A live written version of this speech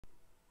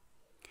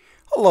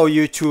Hello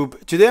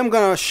YouTube, today I'm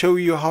gonna show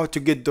you how to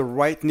get the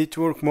right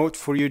network mode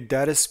for your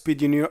data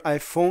speed in your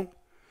iPhone.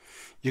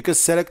 You can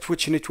select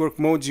which network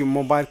modes your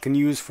mobile can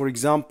use, for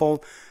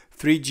example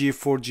 3G,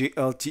 4G,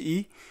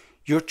 LTE.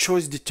 Your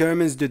choice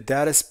determines the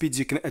data speeds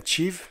you can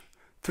achieve.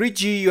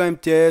 3G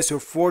UMTS or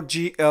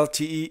 4G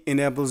LTE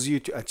enables you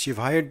to achieve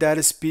higher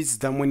data speeds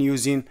than when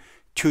using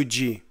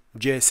 2G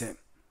GSM.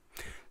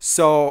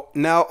 So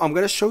now I'm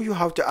gonna show you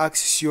how to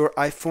access your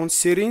iPhone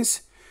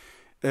settings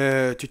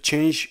to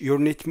change your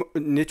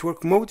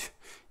network mode.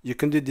 You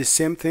can do the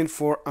same thing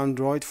for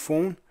Android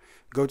phone.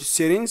 Go to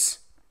settings,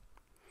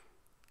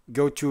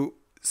 go to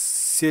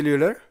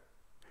cellular,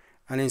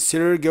 and in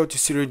cellular go to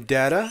cellular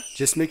data.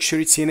 Just make sure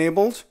it's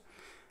enabled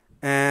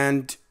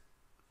and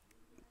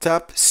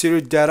tap cellular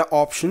data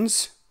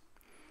options,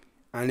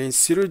 and in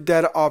cellular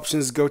data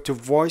options go to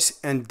voice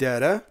and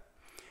data,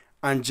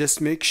 and just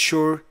make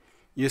sure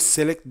you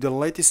select the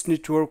latest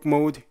network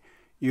mode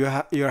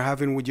you're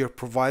having with your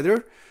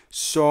provider.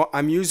 So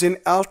I'm using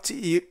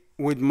LTE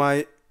with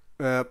my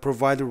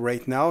provider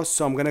right now,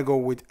 so I'm gonna go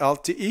with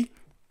LTE.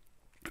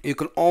 You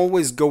can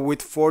always go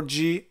with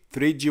 4G,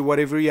 3G,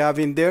 whatever you have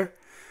in there,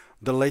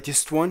 the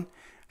latest one.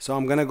 So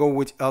I'm gonna go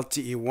with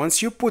LTE.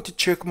 Once you put a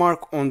check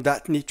mark on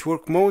that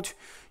network mode,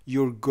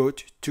 you're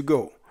good to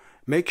go.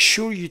 Make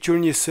sure you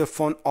turn your cell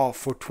phone off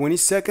for 20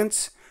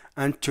 seconds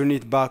and turn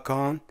it back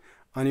on,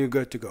 and you're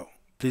good to go.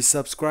 Please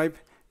subscribe,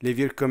 leave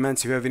your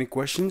comments if you have any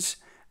questions,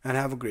 and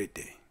have a great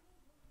day.